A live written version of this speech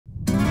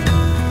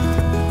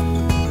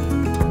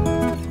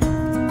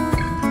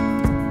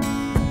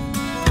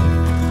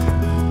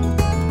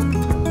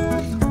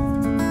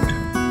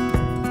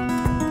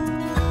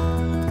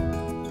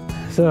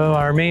So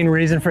our main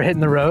reason for hitting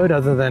the road,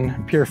 other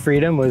than pure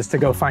freedom, was to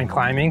go find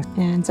climbing.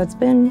 And so it's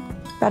been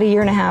about 1.5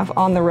 years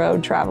on the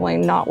road,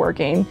 traveling, not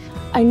working.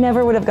 I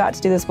never would have got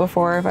to do this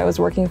before if I was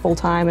working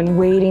full-time and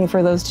waiting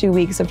for those 2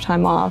 weeks of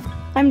time off.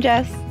 I'm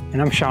Jess.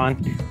 And I'm Shawn.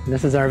 And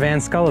this is our Van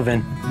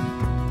Scullivan.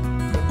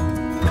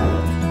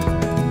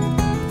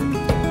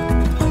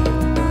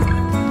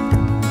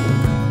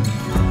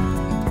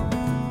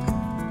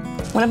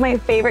 One of my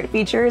favorite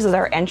features is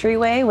our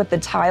entryway with the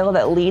tile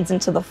that leads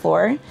into the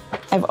floor.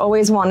 I've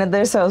always wanted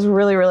this, so I was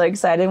really, really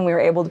excited when we were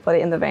able to put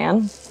it in the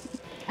van.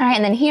 All right,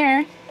 and then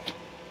here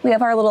we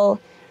have our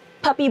little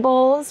puppy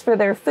bowls for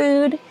their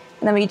food,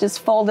 and then we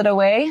just fold it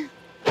away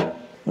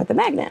with a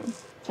magnet.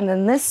 And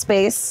then this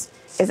space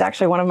is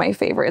actually one of my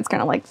favorites,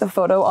 kind of like the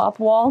photo op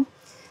wall.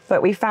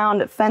 But we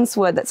found fence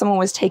wood that someone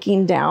was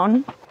taking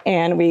down,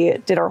 and we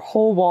did our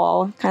whole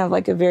wall kind of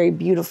like a very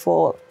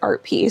beautiful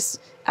art piece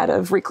out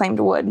of reclaimed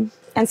wood.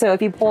 And so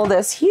if you pull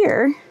this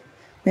here,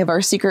 we have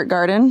our secret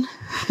garden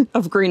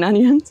of green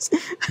onions.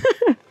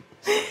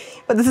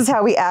 But this is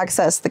how we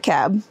access the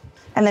cab.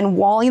 And then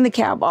walling the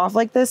cab off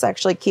like this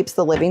actually keeps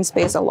the living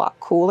space a lot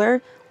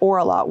cooler or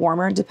a lot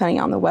warmer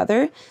depending on the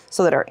weather,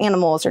 so that our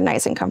animals are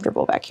nice and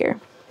comfortable back here.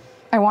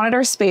 I wanted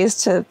our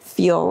space to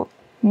feel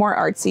more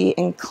artsy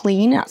and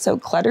clean, not so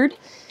cluttered.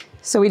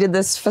 So we did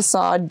this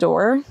facade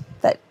door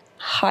that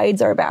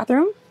hides our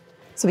bathroom.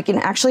 So we can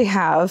actually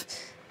have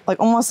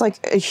almost like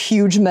a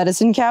huge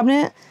medicine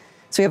cabinet.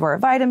 So we have our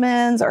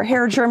vitamins, our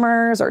hair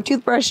trimmers, our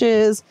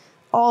toothbrushes,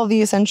 all of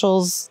the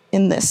essentials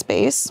in this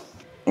space.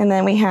 And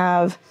then we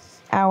have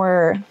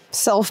our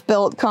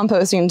self-built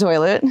composting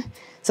toilet.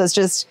 So it's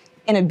just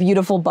in a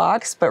beautiful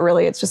box, but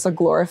really it's just a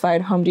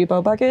glorified Home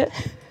Depot bucket.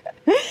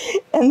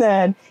 And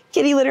then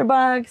kitty litter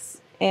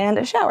box and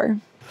a shower.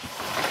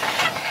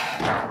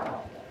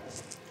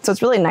 So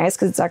it's really nice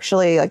because it's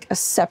actually like a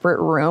separate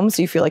room,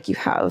 so you feel like you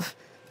have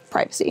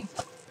privacy.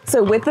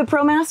 So with the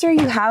ProMaster,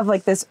 you have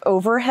like this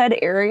overhead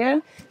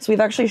area. So we've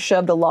actually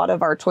shoved a lot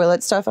of our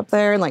toilet stuff up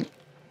there, and like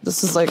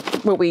this is like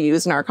what we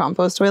use in our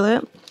compost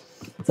toilet.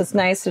 So it's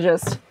nice to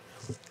just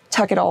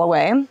tuck it all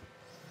away.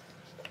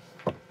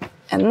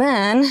 And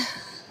then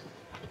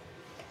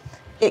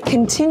it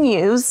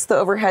continues the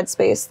overhead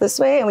space this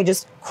way, and we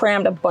just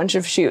crammed a bunch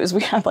of shoes.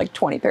 We have like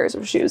 20 pairs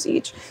of shoes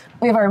each.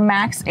 We have our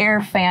Max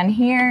Air fan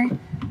here.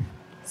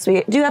 So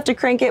we do have to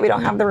crank it. We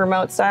don't have the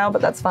remote style,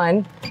 but that's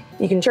fine.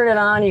 You can turn it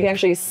on. You can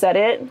actually set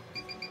it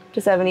to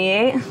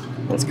 78.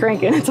 It's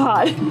cranking, it's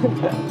hot.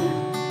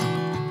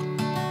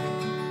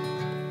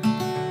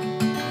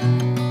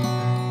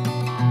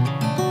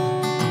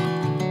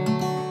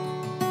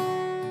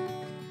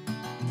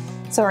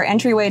 So our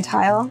entryway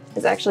tile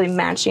is actually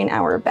matching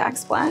our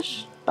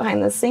backsplash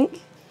behind the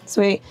sink.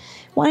 So we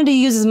wanted to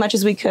use as much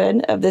as we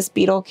could of this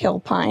beetle kill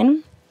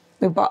pine.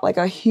 We bought like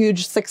a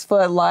huge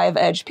 6-foot live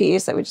edge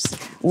piece that we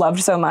just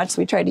loved so much,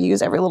 so we tried to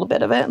use every little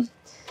bit of it.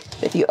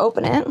 If you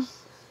open it,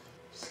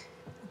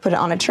 put it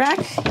on a track,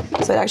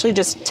 so it actually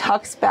just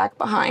tucks back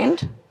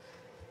behind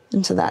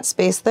into that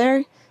space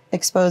there,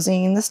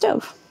 exposing the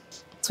stove.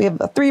 So we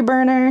have a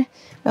 3-burner.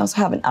 We also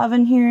have an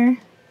oven here.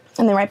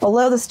 And then right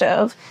below the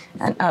stove,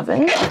 an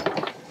oven.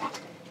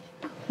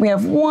 We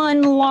have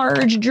one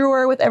large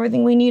drawer with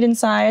everything we need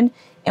inside.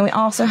 And we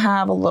also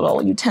have a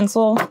little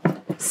utensil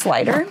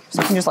slider,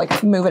 so you can just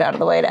like move it out of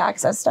the way to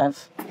access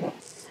stuff.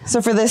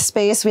 So for this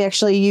space, we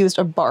actually used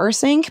a bar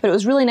sink, but it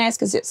was really nice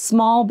because it's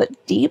small but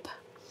deep.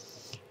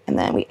 And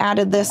then we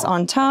added this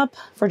on top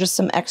for just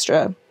some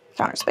extra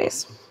counter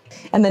space.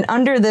 And then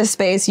under this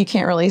space, you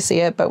can't really see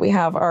it, but we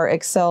have our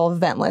Excel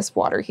ventless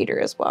water heater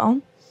as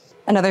well.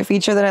 Another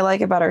feature that I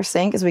like about our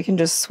sink is we can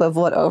just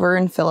swivel it over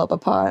and fill up a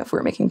pot if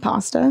we're making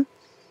pasta.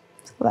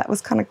 So that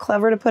was kind of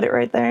clever to put it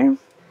right there.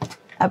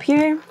 Up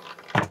here,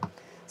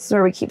 this is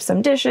where we keep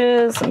some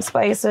dishes, some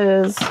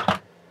spices,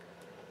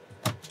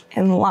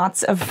 and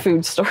lots of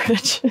food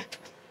storage.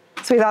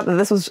 So we thought that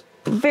this was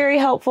very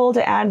helpful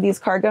to add these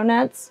cargo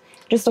nets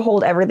just to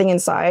hold everything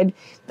inside.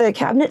 The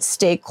cabinets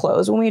stay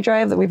closed when we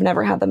drive, that we've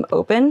never had them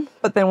open.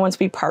 But then once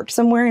we parked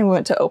somewhere and we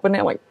went to open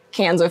it, like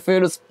cans of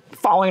food was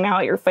falling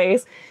out your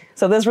face.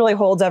 So this really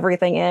holds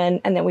everything in.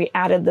 And then we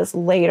added this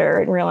later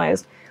and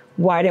realized,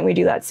 why didn't we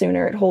do that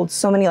sooner? It holds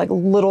so many like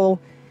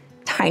little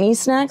tiny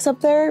snacks up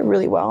there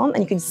really well,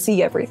 and you can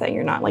see everything.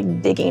 You're not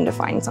like digging to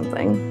find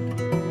something.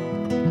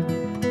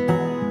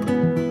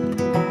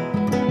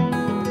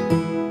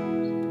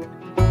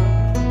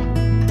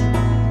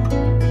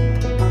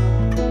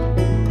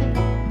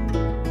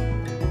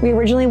 We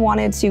originally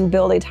wanted to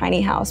build a tiny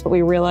house, but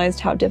we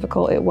realized how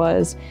difficult it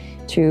was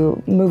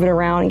to move it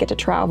around and get to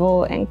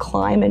travel and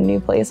climb in new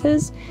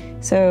places.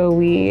 So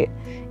we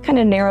kind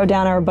of narrowed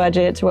down our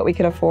budget to what we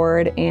could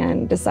afford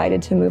and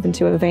decided to move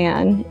into a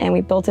van. And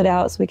we built it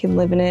out so we can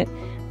live in it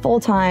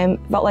full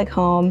time, felt like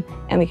home,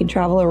 and we can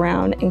travel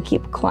around and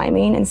keep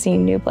climbing and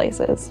seeing new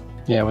places.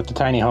 Yeah, with the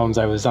tiny homes,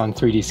 I was on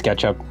 3D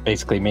SketchUp,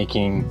 basically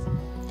making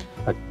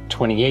a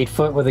 28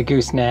 foot with a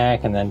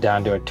gooseneck, and then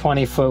down to a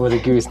 20 foot with a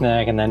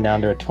gooseneck, and then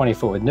down to a 20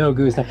 foot with no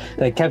gooseneck.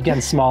 They kept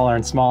getting smaller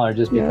and smaller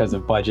just because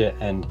of budget,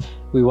 and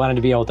we wanted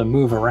to be able to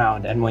move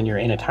around. And when you're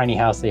in a tiny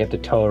house that you have to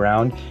tow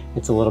around,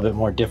 it's a little bit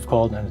more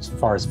difficult as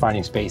far as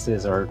finding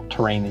spaces or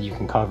terrain that you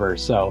can cover.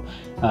 So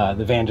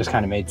the van just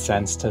kind of made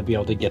sense to be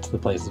able to get to the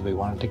places we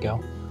wanted to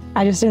go.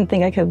 I just didn't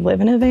think I could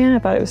live in a van. I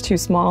thought it was too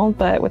small,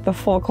 but with the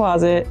full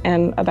closet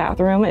and a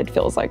bathroom, it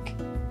feels like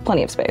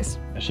plenty of space.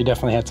 She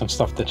definitely had some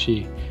stuff that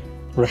she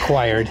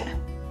required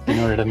in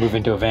order to move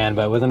into a van,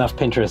 but with enough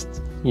Pinterest,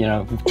 you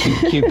know,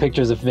 cute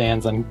pictures of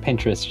vans on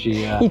Pinterest,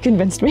 You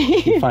convinced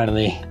me.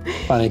 finally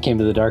came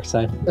to the dark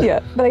side.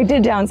 Yeah, but I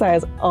did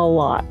downsize a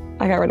lot.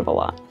 I got rid of a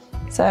lot.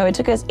 So it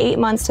took us 8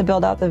 months to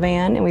build out the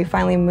van, and we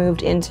finally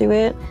moved into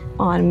it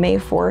on May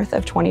 4th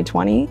of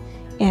 2020.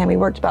 And we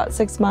worked about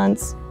 6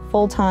 months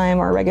full-time,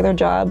 our regular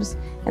jobs,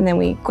 and then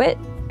we quit,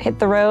 hit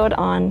the road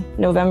on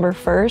November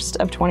 1st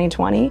of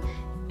 2020.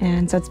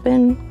 And so it's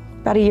been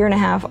about 1.5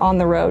 years on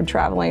the road,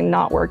 traveling,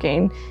 not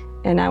working.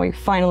 And now we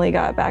finally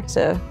got back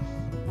to,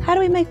 how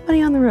do we make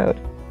money on the road?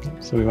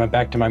 So we went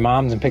back to my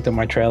mom's and picked up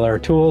my trailer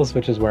of tools,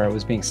 which is where it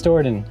was being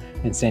stored in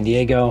San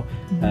Diego.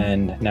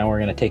 And now we're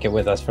gonna take it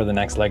with us for the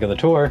next leg of the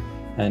tour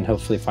and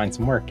hopefully find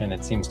some work. And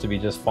it seems to be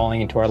just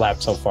falling into our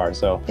lap so far.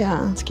 So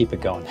let's keep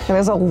it going.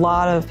 There's a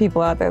lot of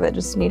people out there that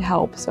just need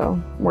help.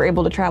 So we're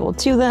able to travel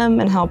to them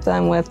and help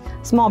them with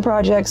small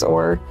projects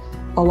or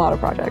a lot of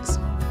projects.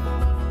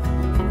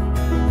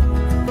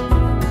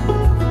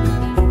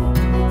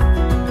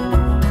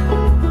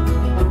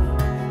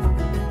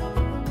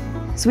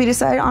 So we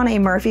decided on a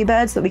Murphy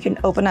bed so that we can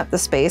open up the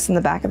space in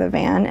the back of the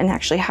van and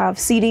actually have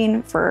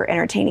seating for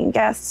entertaining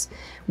guests.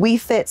 We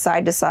fit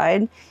side to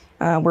side.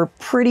 We're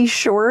pretty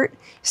short,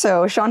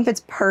 so Shawn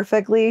fits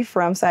perfectly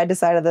from side to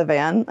side of the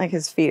van, like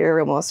his feet are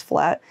almost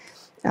flat.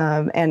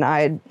 And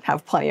I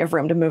have plenty of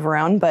room to move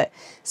around. But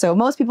so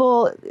most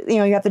people, you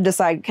know, you have to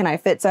decide, can I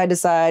fit side to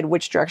side?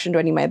 Which direction do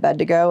I need my bed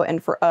to go?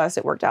 And for us,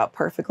 it worked out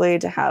perfectly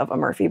to have a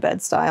Murphy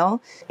bed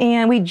style.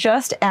 And we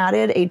just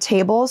added a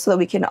table so that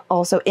we can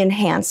also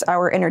enhance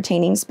our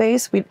entertaining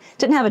space. We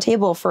didn't have a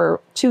table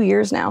for 2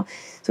 years now.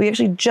 So we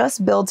actually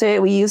just built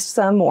it. We used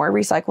some more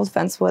recycled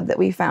fence wood that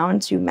we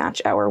found to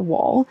match our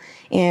wall.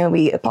 And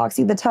we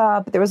epoxied the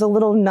top. There was a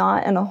little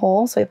knot and a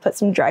hole, so I put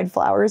some dried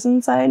flowers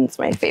inside. It's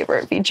my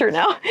favorite feature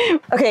now.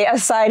 Okay,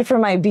 aside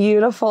from my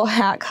beautiful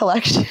hat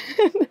collection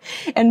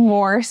and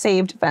more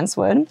saved fence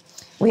wood,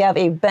 we have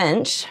a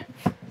bench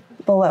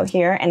below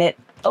here, and it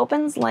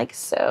opens like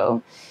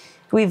so.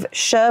 We've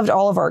shoved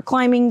all of our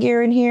climbing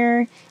gear in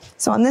here.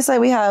 So on this side,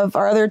 we have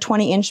our other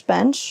 20-inch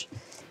bench.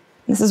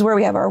 This is where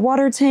we have our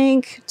water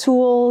tank,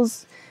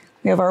 tools,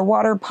 we have our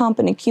water pump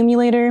and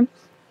accumulator,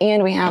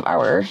 and we have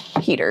our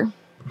heater.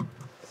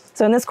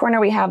 So in this corner,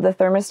 we have the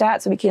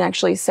thermostat, so we can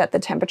actually set the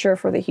temperature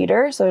for the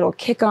heater, so it'll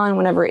kick on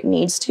whenever it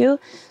needs to.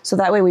 So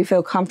that way we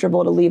feel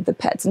comfortable to leave the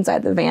pets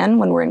inside the van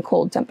when we're in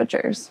cold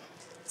temperatures.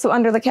 So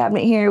under the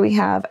cabinet here, we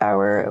have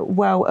our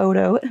Wow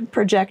Odo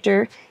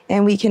projector,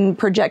 and we can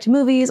project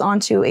movies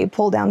onto a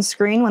pull-down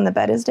screen when the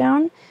bed is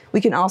down. We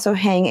can also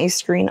hang a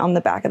screen on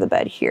the back of the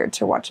bed here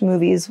to watch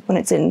movies when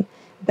it's in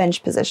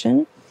bench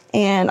position.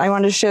 And I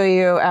wanted to show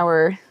you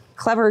our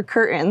clever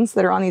curtains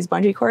that are on these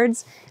bungee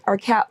cords. Our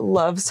cat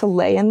loves to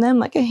lay in them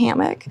like a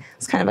hammock.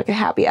 It's kind of like a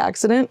happy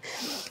accident.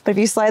 But if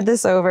you slide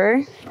this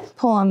over,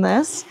 pull on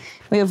this,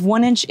 we have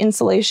 1-inch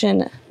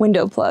insulation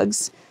window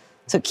plugs.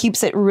 So it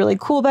keeps it really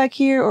cool back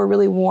here or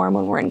really warm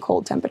when we're in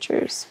cold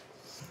temperatures.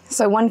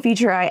 So one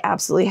feature I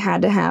absolutely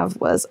had to have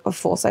was a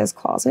full-size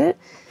closet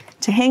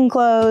to hang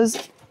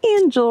clothes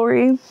and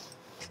jewelry.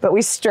 But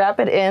we strap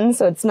it in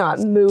so it's not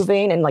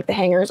moving and like the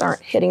hangers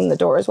aren't hitting the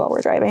doors while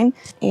we're driving.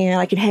 And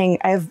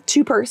I have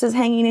 2 purses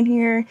hanging in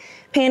here,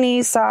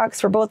 panties,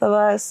 socks for both of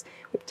us.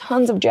 We have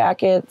tons of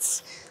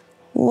jackets,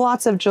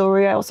 lots of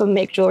jewelry. I also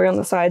make jewelry on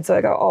the side, so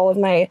I got all of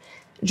my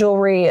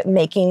jewelry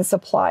making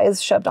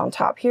supplies shoved on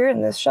top here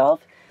in this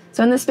shelf.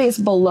 So in the space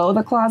below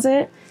the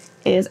closet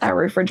is our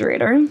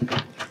refrigerator.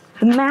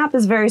 The map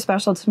is very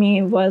special to me.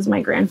 It was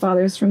my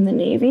grandfather's from the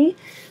Navy.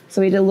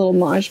 So we did a little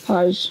Mod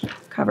Podge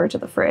cover to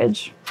the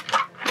fridge.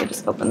 We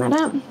just open that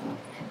up.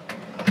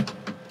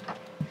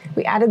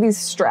 We added these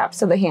straps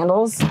to the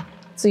handles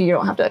so you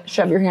don't have to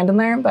shove your hand in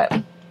there,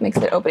 but makes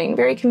the opening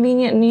very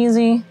convenient and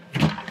easy.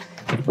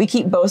 We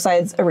keep both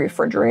sides a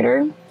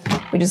refrigerator.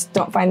 We just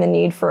don't find the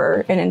need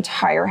for an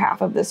entire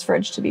half of this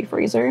fridge to be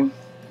freezer.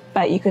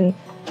 But you can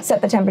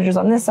set the temperatures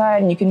on this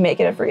side and you can make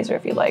it a freezer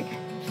if you'd like.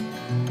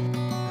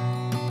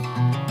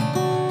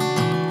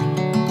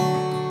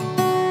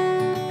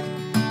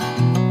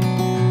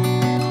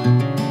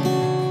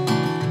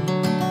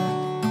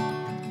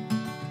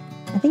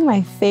 I think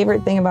my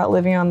favorite thing about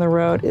living on the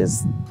road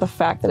is the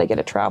fact that I get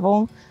to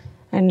travel.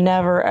 I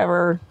never,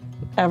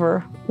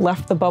 ever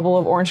left the bubble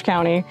of Orange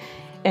County.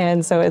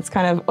 And so it's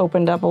kind of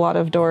opened up a lot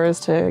of doors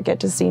to get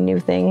to see new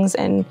things.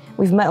 And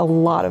we've met a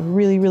lot of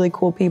really, really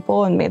cool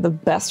people and made the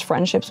best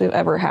friendships we've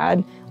ever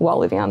had while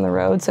living on the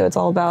road. So it's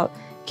all about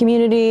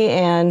community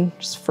and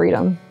just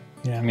freedom.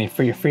 Yeah, I mean,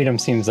 for your freedom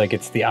seems like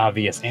it's the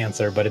obvious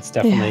answer, but it's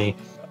definitely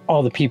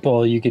all the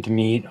people you get to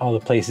meet, all the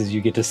places you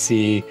get to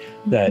see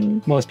that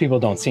most people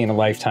don't see in a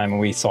lifetime.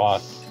 And we saw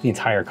the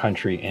entire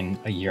country in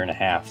a year and a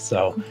half.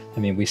 So, I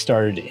mean, we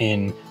started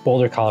in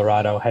Boulder,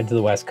 Colorado, head to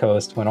the West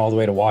Coast, went all the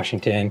way to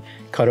Washington,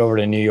 cut over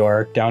to New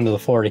York, down to the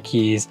Florida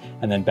Keys,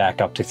 and then back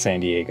up to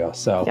San Diego.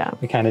 So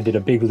we kind of did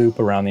a big loop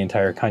around the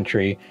entire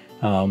country.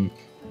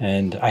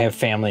 And I have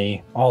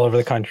family all over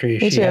the country.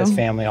 She has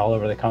family all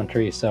over the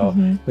country. So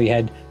we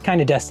had kind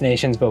of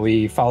destinations, but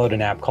we followed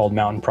an app called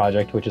Mountain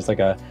Project, which is like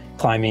a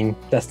climbing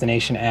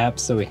destination app.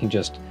 So we can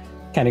just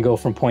kind of go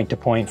from point to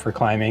point for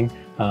climbing.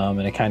 And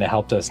it kind of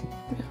helped us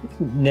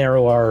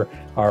narrow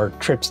our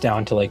trips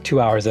down to like 2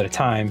 hours at a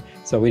time.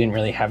 So we didn't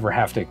really ever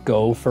have to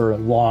go for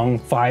long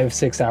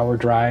 5-6 hour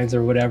drives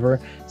or whatever.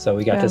 So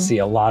we got to see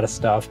a lot of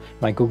stuff.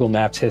 My Google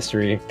Maps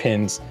history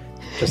pins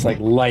just like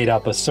light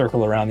up a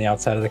circle around the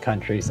outside of the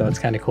country. So it's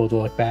kind of cool to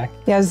look back.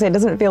 Yeah, I was gonna say, it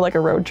doesn't feel like a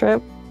road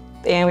trip.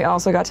 And we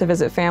also got to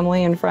visit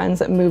family and friends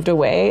that moved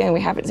away and we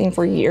haven't seen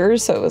for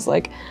years. So it was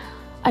like,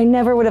 I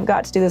never would have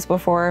got to do this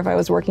before if I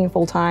was working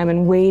full time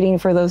and waiting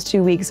for those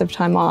 2 weeks of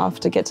time off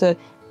to get to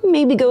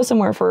maybe go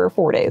somewhere for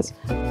 4 days.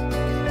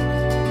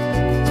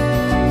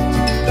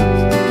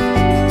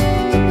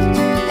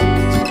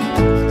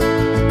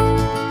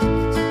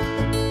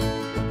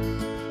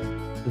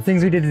 The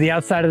things we did to the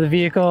outside of the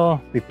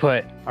vehicle, we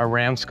put our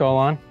ram skull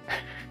on.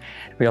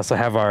 We also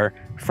have our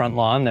front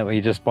lawn that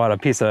we just bought a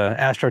piece of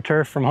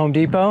AstroTurf from Home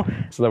Depot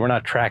so that we're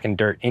not tracking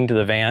dirt into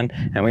the van.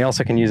 And we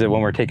also can use it when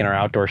we're taking our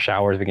outdoor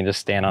showers. We can just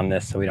stand on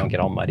this so we don't get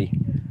all muddy.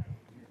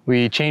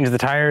 We changed the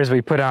tires.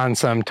 We put on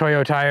some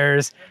Toyo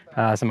tires,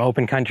 some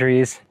open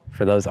countries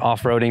for those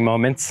off-roading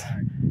moments.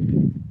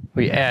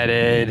 We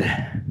added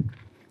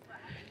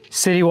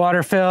city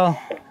water fill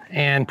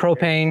and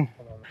propane,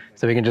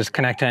 so we can just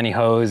connect to any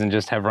hose and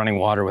just have running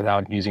water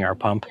without using our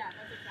pump.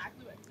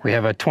 We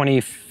have a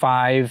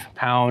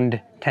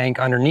 25-pound tank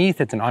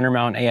underneath. It's an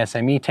undermount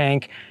ASME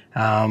tank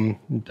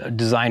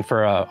designed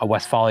for a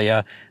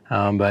Westphalia,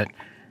 but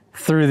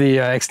through the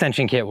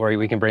extension kit where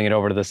we can bring it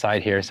over to the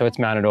side here. So it's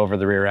mounted over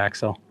the rear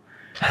axle.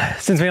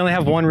 Since we only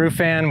have one roof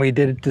fan, we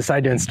did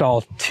decide to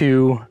install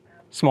 2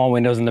 small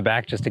windows in the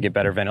back just to get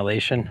better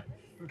ventilation.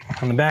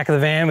 On the back of the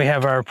van, we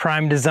have our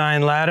Prime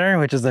Design ladder,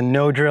 which is a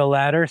no-drill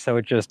ladder. So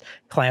it just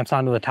clamps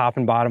onto the top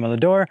and bottom of the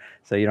door.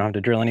 So you don't have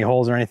to drill any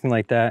holes or anything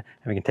like that.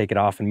 And we can take it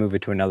off and move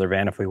it to another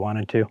van if we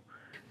wanted to.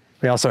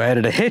 We also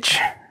added a hitch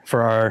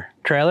for our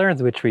trailer,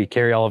 which we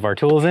carry all of our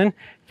tools in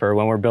for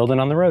when we're building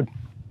on the road.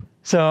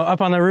 So up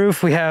on the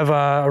roof, we have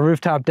a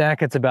rooftop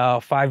deck. It's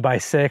about 5 by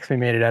 6. We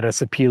made it out of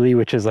sapele,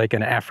 which is like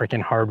an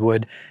African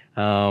hardwood.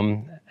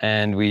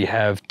 And we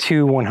have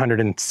 2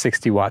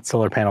 160-watt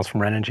solar panels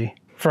from Renogy.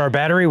 For our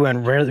battery, we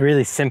went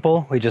really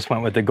simple. We just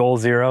went with the Goal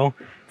Zero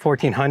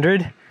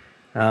 1400.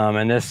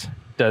 And this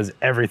does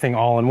everything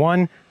all in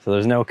one. So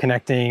there's no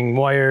connecting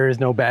wires,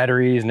 no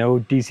batteries, no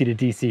DC to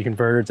DC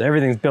converters.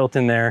 Everything's built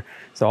in there.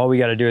 So all we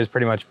got to do is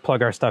pretty much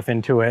plug our stuff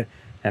into it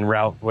and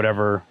route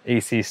whatever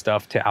AC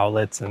stuff to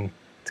outlets, and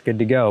it's good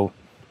to go.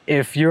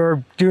 If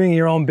you're doing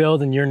your own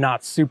build and you're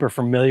not super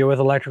familiar with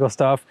electrical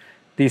stuff,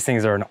 these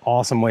things are an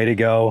awesome way to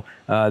go.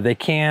 They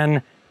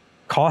can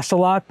cost a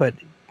lot, but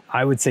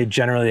I would say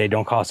generally they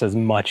don't cost as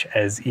much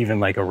as even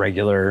like a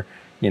regular,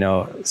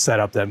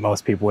 setup that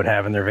most people would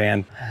have in their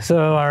van.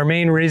 So our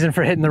main reason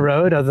for hitting the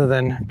road, other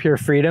than pure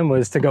freedom,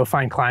 was to go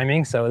find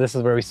climbing. So this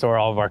is where we store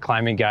all of our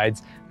climbing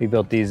guides. We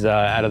built these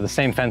out of the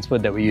same fence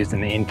wood that we used in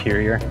the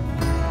interior.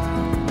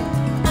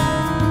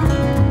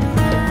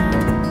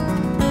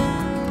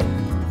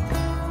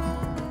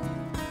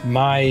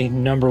 My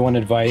number one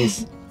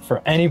advice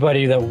for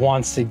anybody that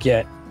wants to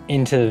get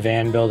into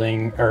van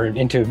building or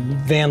into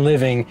van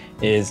living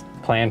is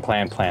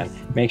plan.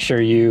 Make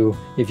sure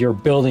if you're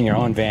building your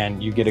own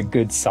van, you get a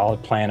good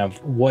solid plan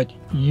of what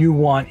you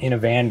want in a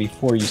van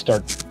before you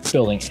start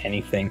building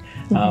anything.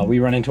 We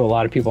run into a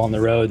lot of people on the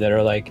road that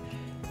are like,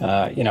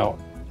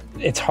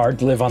 it's hard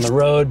to live on the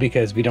road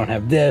because we don't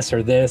have this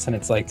or this. And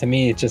it's like, to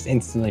me, it just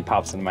instantly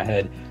pops into my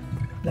head.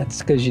 That's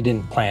because you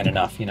didn't plan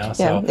enough, Yeah,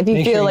 So if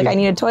you feel like I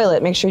need a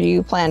toilet, make sure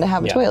you plan to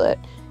have a toilet.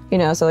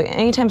 So like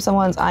anytime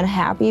someone's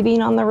unhappy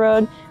being on the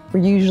road,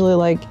 we're usually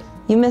like,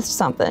 you missed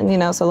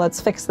something, so let's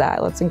fix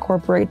that. Let's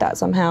incorporate that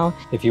somehow.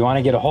 If you want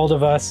to get a hold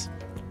of us,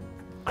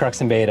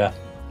 Crux and Beta,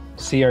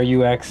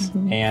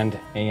 CRUX and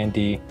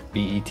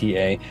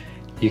ANDBETA.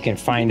 You can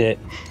find it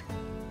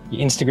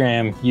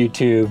Instagram,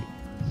 YouTube.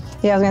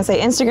 Yeah, I was gonna say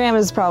Instagram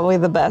is probably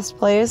the best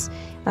place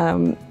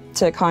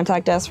to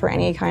contact us for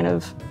any kind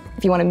of,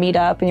 if you want to meet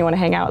up and you want to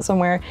hang out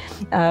somewhere.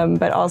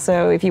 But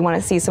also if you want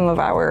to see some of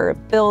our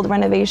build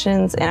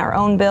renovations and our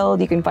own build,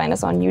 you can find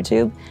us on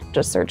YouTube.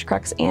 Just search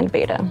Crux and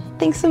Beta.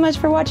 Thanks so much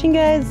for watching,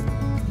 guys.